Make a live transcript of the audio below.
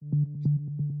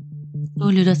Du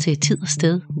lytter til Tid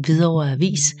Sted, Hvidovre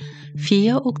Avis,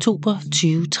 4. oktober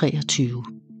 2023.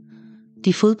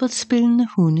 De fodboldspillende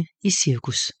hunde i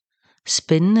cirkus.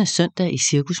 Spændende søndag i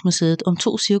Cirkusmuseet om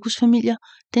 2 cirkusfamilier,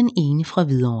 den ene fra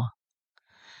Hvidovre.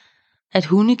 At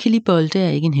hunde kan lide bolde er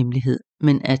ikke en hemmelighed,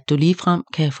 men at du ligefrem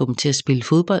kan få dem til at spille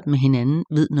fodbold med hinanden,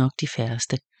 ved nok de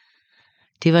færreste.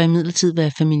 Det var imidlertid,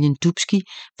 hvad familien Dubski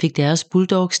fik deres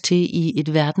bulldogs til i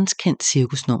et verdenskendt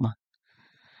cirkusnummer.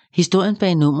 Historien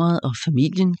bag nummeret og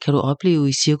familien kan du opleve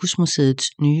i Cirkusmuseets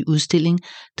nye udstilling,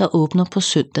 der åbner på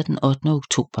søndag den 8.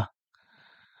 oktober.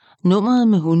 Nummeret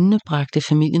med hundene bragte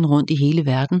familien rundt i hele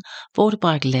verden, hvor det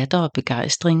bragte latter og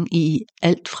begejstring i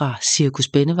alt fra Cirkus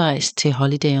Bennevejs til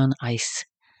Holiday on Ice.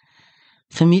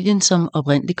 Familien, som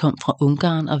oprindeligt kom fra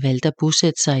Ungarn og valgte at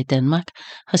bosætte sig i Danmark,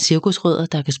 har cirkusrødder,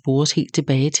 der kan spores helt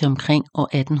tilbage til omkring år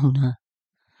 1800.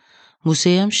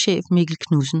 Museumschef Mikkel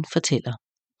Knudsen fortæller.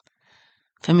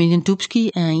 Familien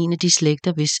Dubski er en af de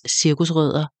slægter, hvis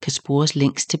cirkusrødder kan spores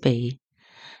længst tilbage.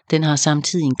 Den har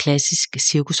samtidig en klassisk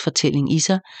cirkusfortælling i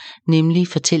sig, nemlig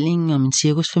fortællingen om en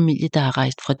cirkusfamilie, der har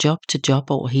rejst fra job til job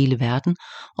over hele verden,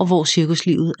 og hvor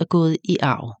cirkuslivet er gået i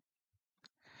arv.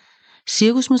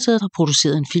 Cirkusmuseet har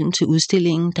produceret en film til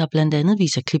udstillingen, der blandt andet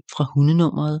viser klip fra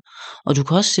hundenummeret, og du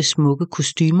kan også se smukke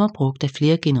kostymer brugt af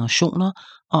flere generationer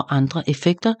og andre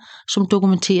effekter, som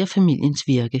dokumenterer familiens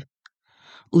virke.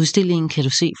 Udstillingen kan du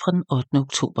se fra den 8.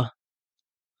 oktober.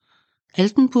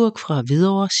 Altenburg fra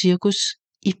Hvidovre Cirkus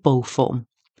i bogform.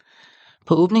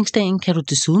 På åbningsdagen kan du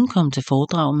desuden komme til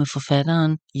foredrag med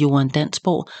forfatteren Johan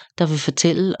Dansborg, der vil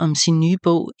fortælle om sin nye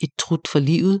bog Et trut for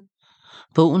livet.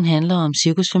 Bogen handler om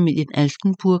cirkusfamilien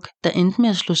Altenburg, der endte med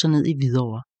at slå sig ned i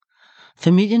Hvidovre.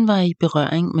 Familien var i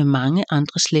berøring med mange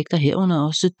andre slægter, herunder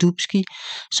også Dubski,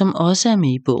 som også er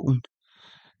med i bogen,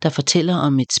 der fortæller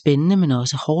om et spændende, men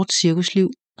også hårdt cirkusliv,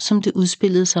 som det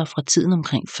udspillede sig fra tiden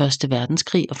omkring 1.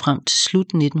 verdenskrig og frem til slut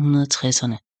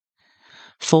 1960'erne.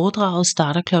 Foredraget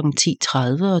starter kl.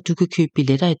 10.30, og du kan købe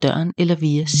billetter i døren eller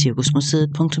via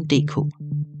cirkusmuseet.dk.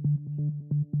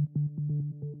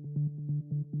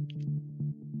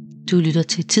 Du lytter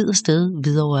til Tid Sted,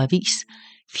 Hvidovre Avis,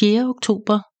 4.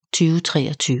 oktober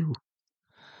 2023.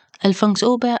 Alfons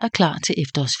Åberg er klar til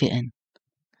efterårsferien.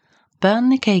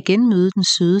 Børnene kan igen møde den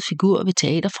søde figur ved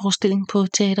teaterforestilling på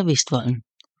Teater Vestvolden.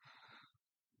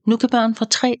 Nu kan børn fra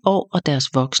 3 år og deres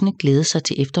voksne glæde sig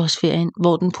til efterårsferien,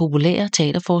 hvor den populære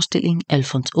teaterforestilling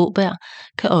Alfons Åberg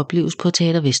kan opleves på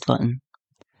Teater Vestvolden.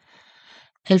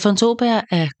 Alfons Åberg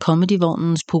er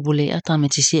comedyvognens populære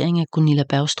dramatisering af Gunilla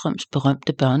Bergstrøms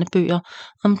berømte børnebøger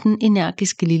om den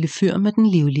energiske lille fyr med den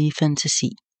livlige fantasi.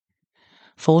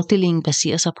 Forestillingen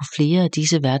baserer sig på flere af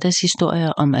disse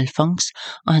hverdagshistorier om Alfons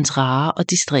og hans rare og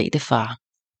distræte far.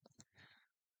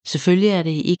 Selvfølgelig er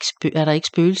der ikke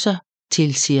spøgelser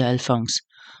til, siger Alfons,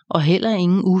 og heller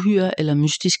ingen uhyre eller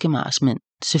mystiske marsmænd.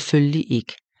 Selvfølgelig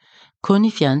ikke. Kun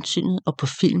i fjernsynet og på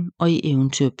film og i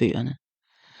eventyrbøgerne.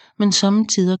 Men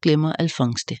sommetider glemmer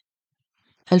Alfons det.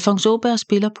 Alfons Åberg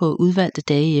spiller på udvalgte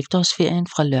dage i efterårsferien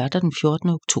fra lørdag den 14.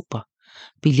 oktober.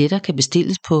 Billetter kan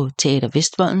bestilles på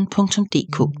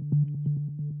teatervestvolden.dk.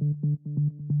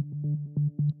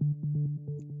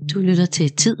 Du lytter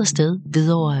til Tid og Sted,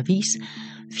 Hvidovre Avis,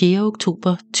 4.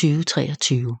 oktober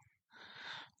 2023.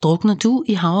 Drukner du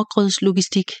i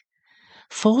havregrødslogistik?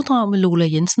 Foredrag med Lola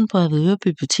Jensen på Hvidovre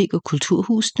Bibliotek og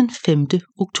Kulturhus den 5.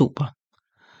 oktober.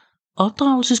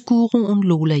 Opdragelsesguruen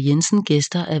Lola Jensen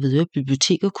gæster af Hvidovre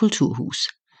Bibliotek og Kulturhus.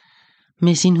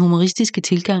 Med sin humoristiske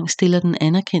tilgang stiller den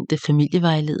anerkendte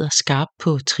familievejleder skarp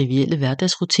på trivielle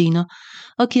hverdagsrutiner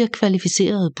og giver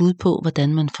kvalificerede bud på,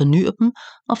 hvordan man fornyer dem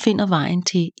og finder vejen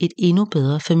til et endnu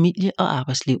bedre familie- og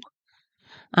arbejdsliv.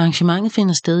 Arrangementet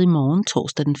finder sted i morgen,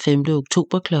 torsdag den 5.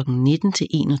 oktober kl. 19-21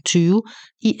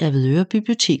 i Hvidovre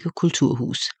Bibliotek og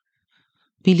Kulturhus.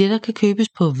 Billetter kan købes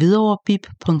på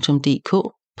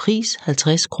hvidovrebib.dk, pris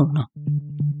 50 kroner.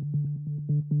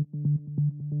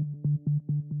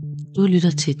 Du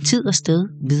lytter til Tid og Sted,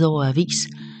 Hvidovre Avis,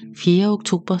 4.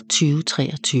 oktober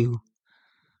 2023.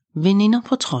 Veninder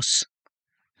på trods.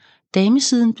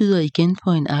 Damesiden byder igen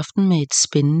på en aften med et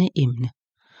spændende emne.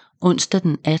 Onsdag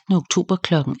den 18. oktober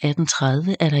kl. 18.30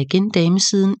 er der igen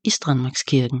damesiden i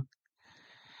Strandmarkskirken.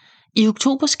 I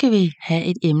oktober skal vi have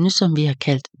et emne, som vi har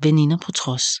kaldt Veninder på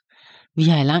trods. Vi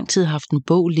har i lang tid haft en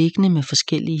bog liggende med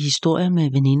forskellige historier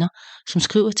med veninder, som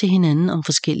skriver til hinanden om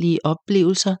forskellige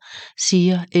oplevelser,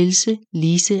 siger Else,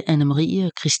 Lise, Anne-Marie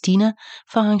og Christina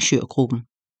fra arrangørgruppen.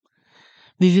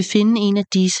 Vi vil finde en af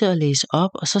disse og læse op,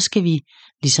 og så skal vi,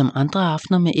 ligesom andre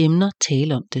aftener med emner,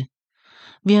 tale om det.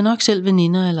 Vi har nok selv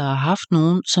veninder eller har haft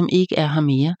nogen, som ikke er her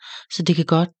mere, så det kan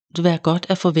godt være godt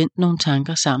at forvente nogle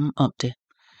tanker sammen om det.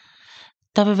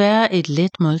 Der vil være et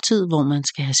let måltid, hvor man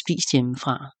skal have spist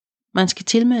hjemmefra. Man skal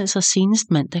tilmelde sig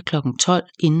senest mandag kl. 12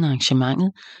 inden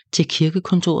arrangementet til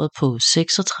kirkekontoret på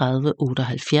 36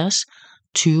 78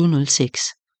 2006.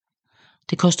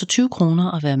 Det koster 20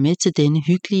 kroner at være med til denne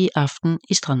hyggelige aften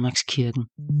i Strandmarkskirken.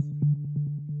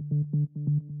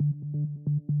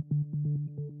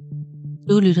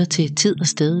 Du lytter til Tid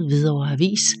Sted, Hvidovre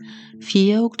Avis,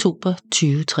 4. oktober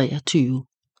 2023.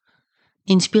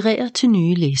 Inspirer til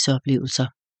nye læseoplevelser.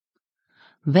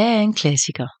 Hvad er en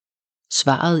klassiker?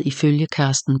 Svaret ifølge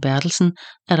Carsten Bertelsen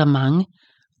er der mange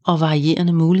og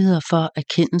varierende muligheder for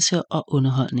erkendelse og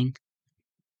underholdning.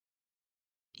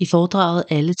 I foredraget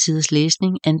Alle tiders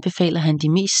læsning anbefaler han de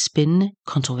mest spændende,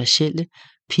 kontroversielle,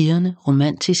 pirrende,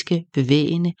 romantiske,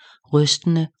 bevægende,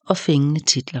 rystende og fængende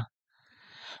titler.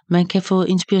 Man kan få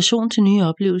inspiration til nye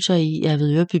oplevelser i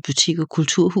Hvidovre Bibliotek og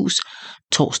Kulturhus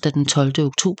torsdag den 12.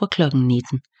 oktober kl.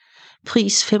 19.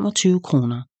 Pris 25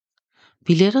 kroner.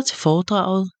 Billetter til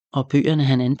foredraget og bøgerne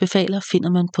han anbefaler finder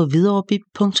man på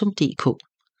hvidovrebib.dk.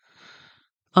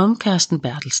 Om Carsten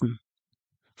Bertelsen.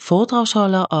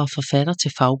 Foredragsholder og forfatter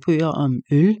til fagbøger om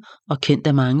øl og kendt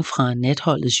af mange fra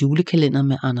Natholdets julekalender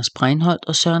med Anders Breinholt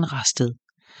og Søren Rasted.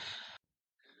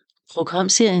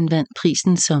 Programserien vandt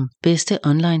prisen som bedste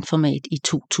online-format i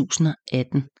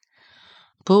 2018.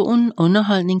 Bogen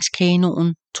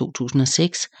Underholdningskanonen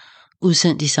 2006,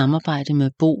 udsendt i samarbejde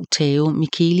med Bo Tao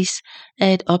Michaelis,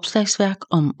 er et opslagsværk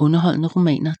om underholdende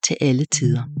romaner til alle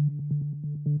tider.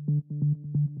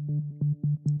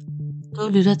 Du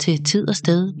lytter til Tid og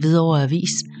Sted, Hvidovre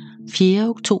Avis, 4.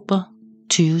 oktober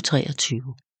 2023.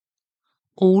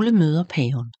 Ole møder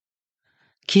paven.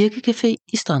 Kirkecafé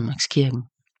i Strandmarkskirken.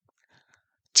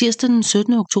 Tirsdag den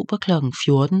 17. oktober kl.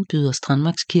 14 byder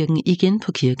Strandmarkskirken igen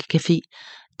på kirkecafé,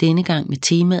 denne gang med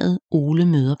temaet Ole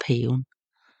møder paven.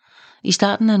 I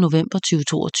starten af november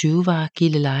 2022 var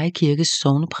Gilleleje Kirkes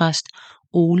sognepræst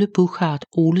Ole Buchhardt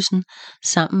Olesen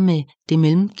sammen med det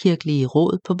mellemkirkelige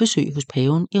råd på besøg hos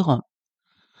paven i Rom.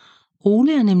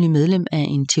 Ole er nemlig medlem af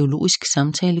en teologisk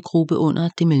samtalegruppe under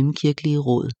det mellemkirkelige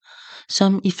råd,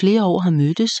 som i flere år har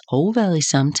mødtes og været i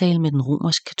samtale med den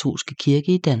romersk-katolske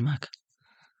kirke i Danmark.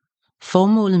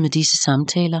 Formålet med disse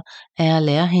samtaler er at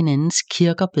lære hinandens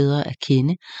kirker bedre at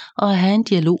kende og at have en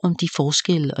dialog om de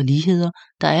forskelle og ligheder,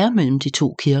 der er mellem de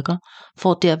to kirker,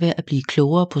 for derved at blive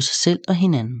klogere på sig selv og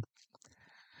hinanden.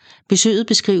 Besøget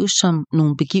beskrives som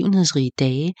nogle begivenhedsrige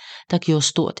dage, der gjorde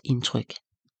stort indtryk.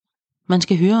 Man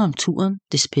skal høre om turen,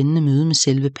 det spændende møde med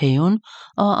selve paven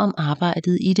og om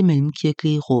arbejdet i det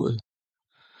mellemkirkelige råd.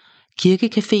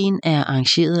 Kirkecaféen er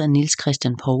arrangeret af Niels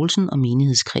Christian Poulsen og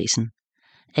menighedskredsen.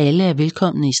 Alle er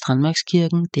velkomne i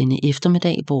Strandmarkskirken denne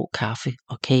eftermiddag, hvor kaffe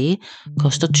og kage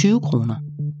koster 20 kroner.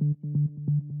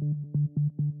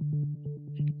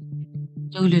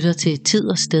 Du lytter til Tid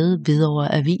og Sted,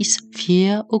 Hvidovre Avis,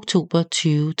 4. oktober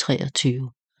 2023.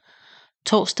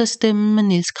 Torsdagsstemmen med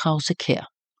Niels Krause-Kjær.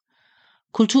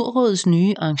 Kulturrådets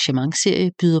nye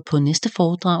arrangementsserie byder på næste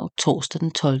foredrag torsdag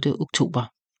den 12. oktober.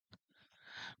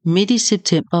 Midt i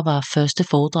september var første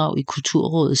foredrag i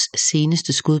Kulturrådets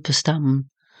seneste skud på stammen.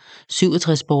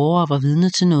 67 borgere var vidne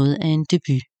til noget af en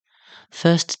debut.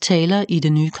 Første taler i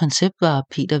det nye koncept var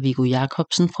Peter Viggo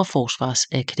Jacobsen fra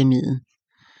Forsvarsakademiet.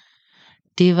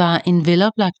 Det var en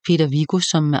veloplagt Peter Viggo,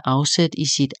 som med afsæt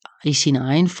i sin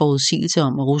egen forudsigelse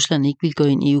om, at Rusland ikke ville gå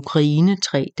ind i Ukraine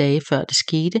 3 dage før det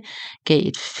skete, gav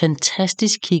et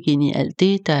fantastisk kig ind i alt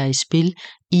det, der er i spil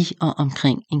i og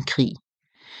omkring en krig.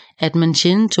 At man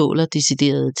sjældent tåler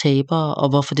deciderede tabere, og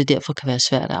hvorfor det derfor kan være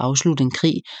svært at afslutte en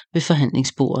krig ved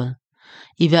forhandlingsbordet.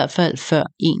 I hvert fald før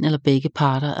en eller begge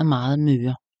parter er meget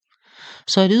møre.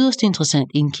 Så et yderst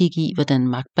interessant indkig i, hvordan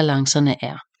magtbalancerne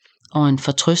er, og en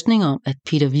fortrøstning om, at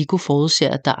Peter Viggo forudser,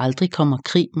 at der aldrig kommer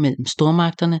krig mellem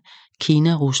stormagterne,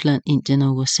 Kina, Rusland, Indien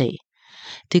og USA.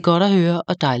 Det er godt at høre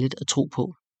og dejligt at tro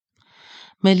på.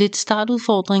 Med lidt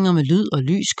startudfordringer med lyd og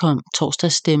lys kom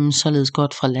torsdagsstemmen således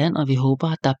godt fra land, og vi håber,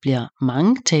 at der bliver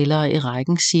mange talere i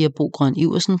rækken, siger Bo Grøn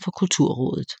Iversen fra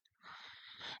Kulturrådet.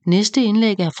 Næste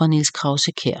indlæg er fra Niels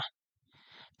Krause-Kjær.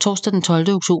 Torsdag den 12.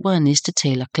 oktober er næste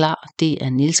taler klar. Det er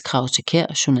Niels Krause-Kjær,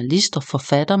 journalist og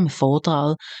forfatter med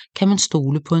foredraget Kan man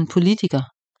stole på en politiker?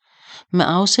 Med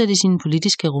afsæt i sine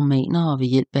politiske romaner og ved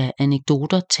hjælp af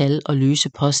anekdoter, tal og løse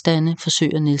påstande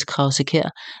forsøger Niels Krause-Kjær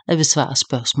at besvare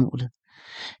spørgsmålet.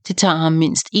 Det tager ham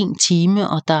mindst 1 time,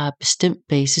 og der er bestemt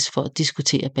basis for at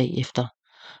diskutere bagefter.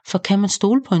 For kan man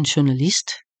stole på en journalist?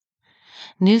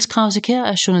 Niels Krause-Kjær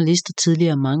er journalist og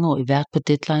tidligere mangeårig vært på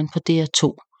Deadline på DR2.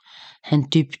 Han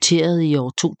debuterede i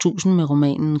år 2000 med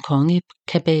romanen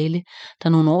Kongekabale, der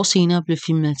nogle år senere blev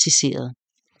filmatiseret.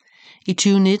 I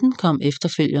 2019 kom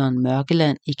efterfølgeren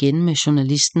Mørkeland igen med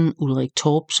journalisten Ulrik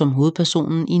Torp som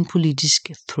hovedpersonen i en politisk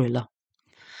thriller.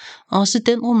 Også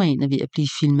den roman er ved at blive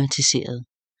filmatiseret.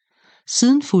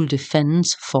 Siden fulgte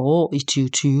Fandens forår i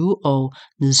 2020 og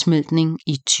Nedsmeltning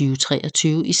i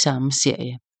 2023 i samme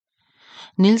serie.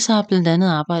 Niels har blandt andet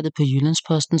arbejdet på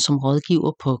Jyllandsposten som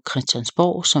rådgiver på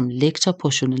Christiansborg, som lektor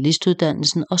på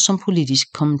journalistuddannelsen og som politisk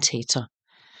kommentator.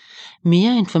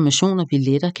 Mere information og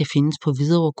billetter kan findes på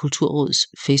Hvidovre Kulturråds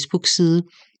Facebook-side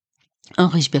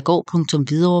og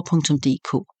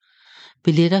risbjerggård.hvidovre.dk.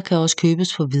 Billetter kan også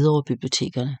købes på Hvidovre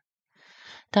Bibliotekerne.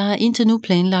 Der er indtil nu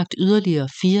planlagt yderligere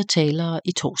 4 talere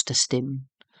i torsdagsstemmen.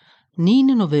 9.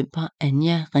 november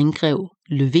Anja Ringrev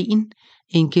Løven,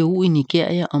 NGO i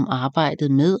Nigeria om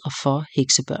arbejdet med og for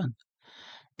heksebørn.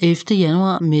 11.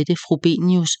 januar Mette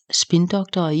Frobenius,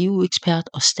 spindoktor og EU-ekspert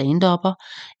og stand-upper,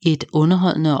 et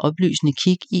underholdende og oplysende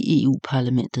kig i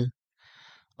EU-parlamentet.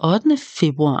 8.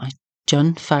 februar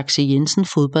John Faxe Jensen,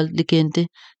 fodboldlegende,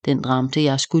 den ramte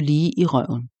jeg skulle lige i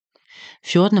røven.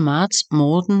 14. marts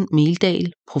Morten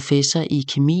Meldal, professor i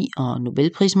kemi og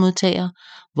Nobelprismodtager,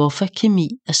 hvorfor kemi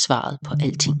er svaret på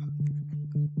alting.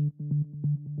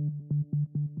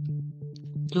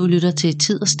 Du lytter til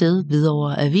Tid Sted,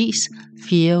 Hvidovre Avis,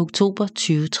 4. oktober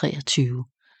 2023.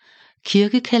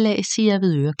 Kirkekalas i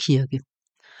Hvidovre Kirke.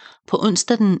 På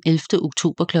onsdag den 11.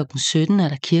 oktober kl. 17 er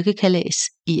der kirkekalas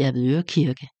i Hvidovre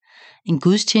Kirke. En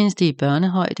gudstjeneste i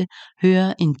børnehøjde,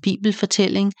 hører en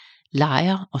bibelfortælling,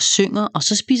 leger og synger, og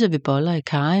så spiser vi boller i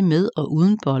karry med og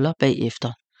uden boller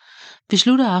bagefter. Vi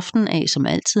slutter aftenen af som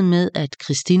altid med, at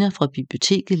Christina fra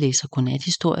biblioteket læser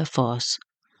godnathistorier for os.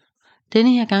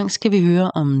 Denne her gang skal vi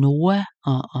høre om Noah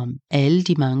og om alle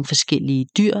de mange forskellige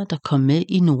dyr, der kom med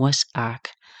i Noahs ark.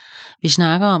 Vi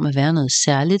snakker om at være noget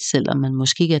særligt, selvom man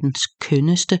måske ikke er den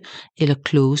kønneste eller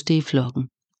klogeste i flokken.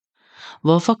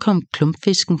 Hvorfor kom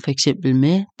klumpfisken for eksempel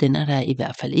med? Den er der i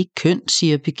hvert fald ikke køn,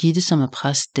 siger Birgitte, som er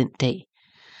præst den dag.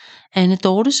 Anne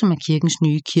Dorte, som er kirkens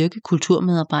nye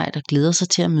kirkekulturmedarbejder, glæder sig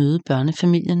til at møde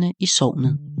børnefamilierne i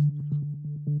sognet.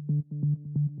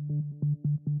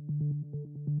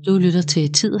 Du lytter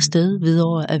til Tid og Sted,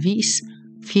 Hvidovre Avis,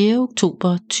 4.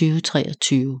 oktober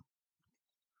 2023.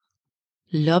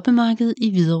 Loppemarked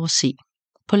i Hvidovre C.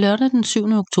 På lørdag den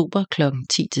 7. oktober kl.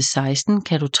 10-16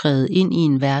 kan du træde ind i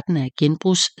en verden af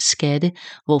genbrugsskatte,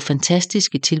 hvor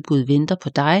fantastiske tilbud venter på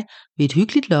dig ved et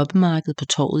hyggeligt loppemarked på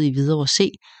torvet i Hvidovre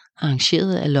C,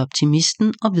 arrangeret af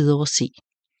Loptimisten og Hvidovre C.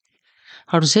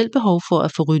 Har du selv behov for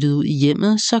at få ryddet ud i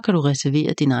hjemmet, så kan du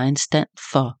reservere din egen stand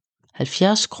for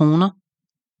 70 kroner,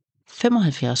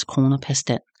 75 kroner per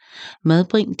stand.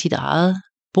 Medbring dit eget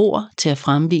bord til at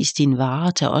fremvise dine varer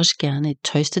og tag også gerne et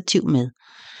tøjstativ med.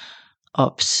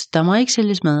 Ops, der må ikke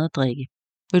sælges mad og drikke.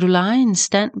 Vil du leje en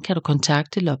stand, kan du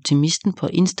kontakte Optimisten på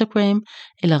Instagram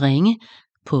eller ringe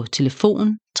på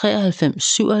telefon 93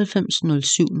 97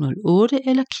 07 08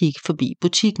 eller kig forbi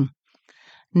butikken.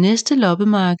 Næste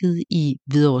loppemarked i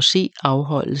Hvidovre C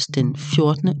afholdes den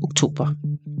 14. oktober.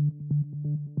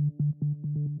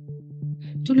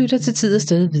 Du lytter til Tid og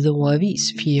Sted, Hvidovre Avis,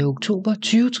 4. oktober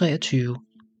 2023.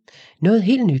 Noget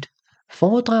helt nyt.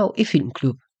 Foredrag i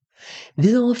Filmklub.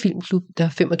 Hvidovre Filmklub, der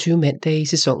 25 mandage i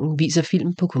sæsonen viser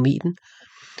film på Kometen,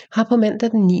 har på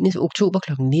mandag den 9. oktober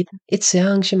kl. 19 et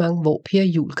særarrangement, hvor Per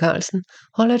Juul Carlsen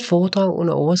holder et foredrag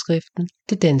under overskriften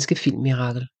Det danske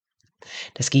filmmirakel.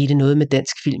 Der skete noget med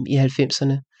dansk film i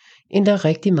 90'erne. Endda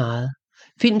rigtig meget.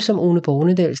 Film som One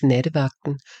Bornedals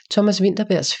Nattevagten, Thomas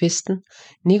Vinterbergs Festen,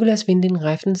 Nicolas Winding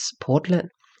Refns Portland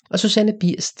og Susanne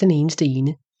Biers Den eneste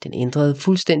ene. Den ændrede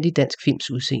fuldstændig dansk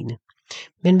films udseende.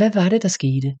 Men hvad var det, der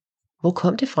skete? Hvor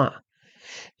kom det fra?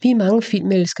 Vi er mange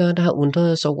filmelskere, der har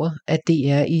undret os over, at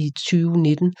DR i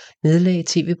 2019 nedlagde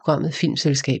tv-programmet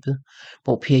Filmselskabet,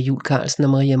 hvor Per Juul Carlsen og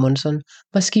Maria Monson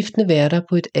var skiftende værter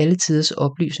på et alletiders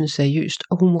oplysende, seriøst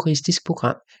og humoristisk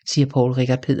program, siger Poul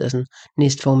Richard Pedersen,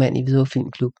 næstformand i Hvidovre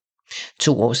Filmklub.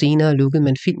 2 år senere lukkede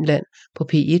man Filmland på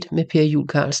P1 med Per Juul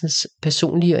Carlsens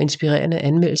personlige og inspirerende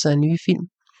anmeldelser af nye film.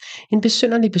 En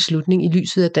besynderlig beslutning i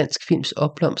lyset af dansk films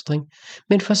opblomstring,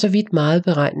 men for så vidt meget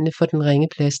beregnende for den ringe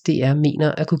plads DR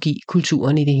mener at kunne give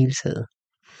kulturen i det hele taget.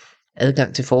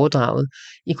 Adgang til foredraget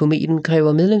i Kometen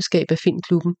kræver medlemskab af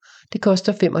Filmklubben. Det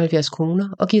koster 75 kroner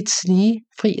og giver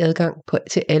fri adgang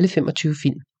til alle 25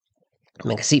 film.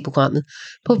 Man kan se programmet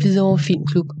på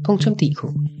hvidovrefilmklub.dk.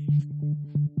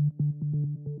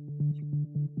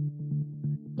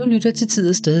 Du lytter til Tid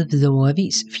og Sted, Hvidovre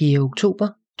Avis, 4. oktober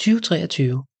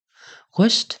 2023.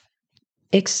 Røst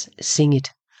X Sing It.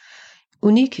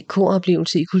 Unik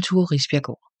koroplevelse i Kultur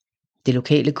Risbjerggård. Det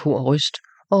lokale kor Røst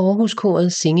og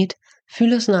Aarhuskoret Sing It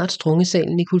fylder snart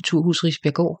Strungesalen i Kulturhus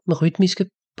Risbjerggård med rytmiske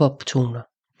poptoner.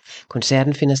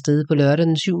 Koncerten finder sted på lørdag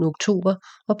den 7. oktober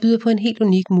og byder på en helt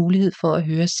unik mulighed for at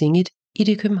høre Singet i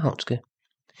det københavnske.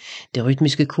 Det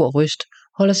rytmiske kor Røst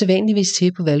holder sædvanligvis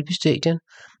til på Valby Stadion,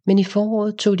 men i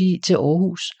foråret tog de til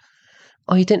Aarhus,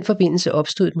 og i den forbindelse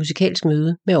opstod et musikalsk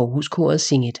møde med Aarhuskoret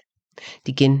Singet.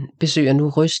 De genbesøger nu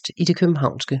Røst i det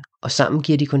københavnske, og sammen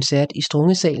giver de koncert i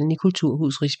Strungesalen i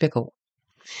Kulturhus Risbjerggård.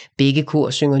 Begge kor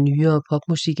synger nyere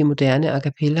popmusik i moderne a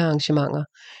cappella arrangementer,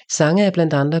 sange af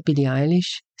blandt andre Billie Eilish,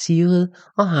 Sigrid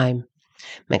og Haim.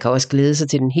 Man kan også glæde sig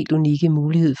til den helt unikke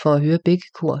mulighed for at høre begge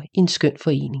kor i en skøn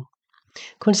forening.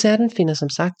 Koncerten finder som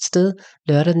sagt sted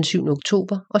lørdag den 7.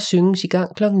 oktober og synges i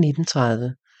gang kl. 19.30.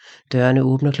 Dørene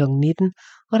åbner kl. 19,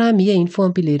 og der er mere info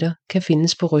om billetter kan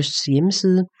findes på Røsts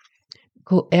hjemmeside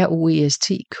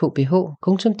roestkbh.dk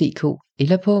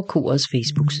eller på korets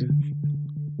Facebook-side.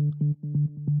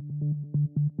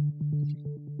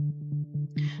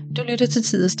 Du lytter til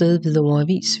Tid Sted, Hvidovre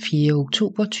Avis, 4.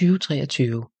 oktober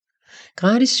 2023.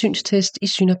 Gratis synstest i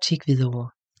Synoptik Hvidovre.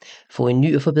 Få en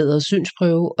ny og forbedret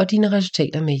synsprøve og dine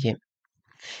resultater med hjem.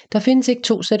 Der findes ikke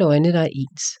 2 sæt øjne, der er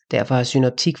ens. Derfor har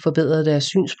Synoptik forbedret deres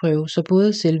synsprøve, så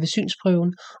både selve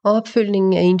synsprøven og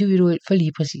opfølgningen er individuel for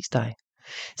lige præcis dig.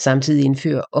 Samtidig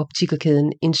indfører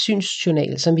optikerkæden en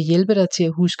synsjournal, som vil hjælpe dig til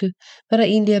at huske, hvad der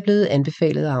egentlig er blevet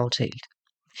anbefalet og aftalt.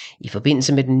 I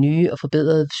forbindelse med den nye og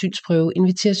forbedrede synsprøve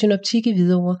inviterer Synoptik i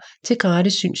Hvidovre til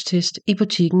gratis synstest i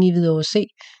butikken i Hvidovre C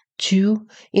 20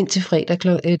 indtil fredag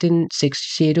den 6.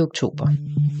 oktober.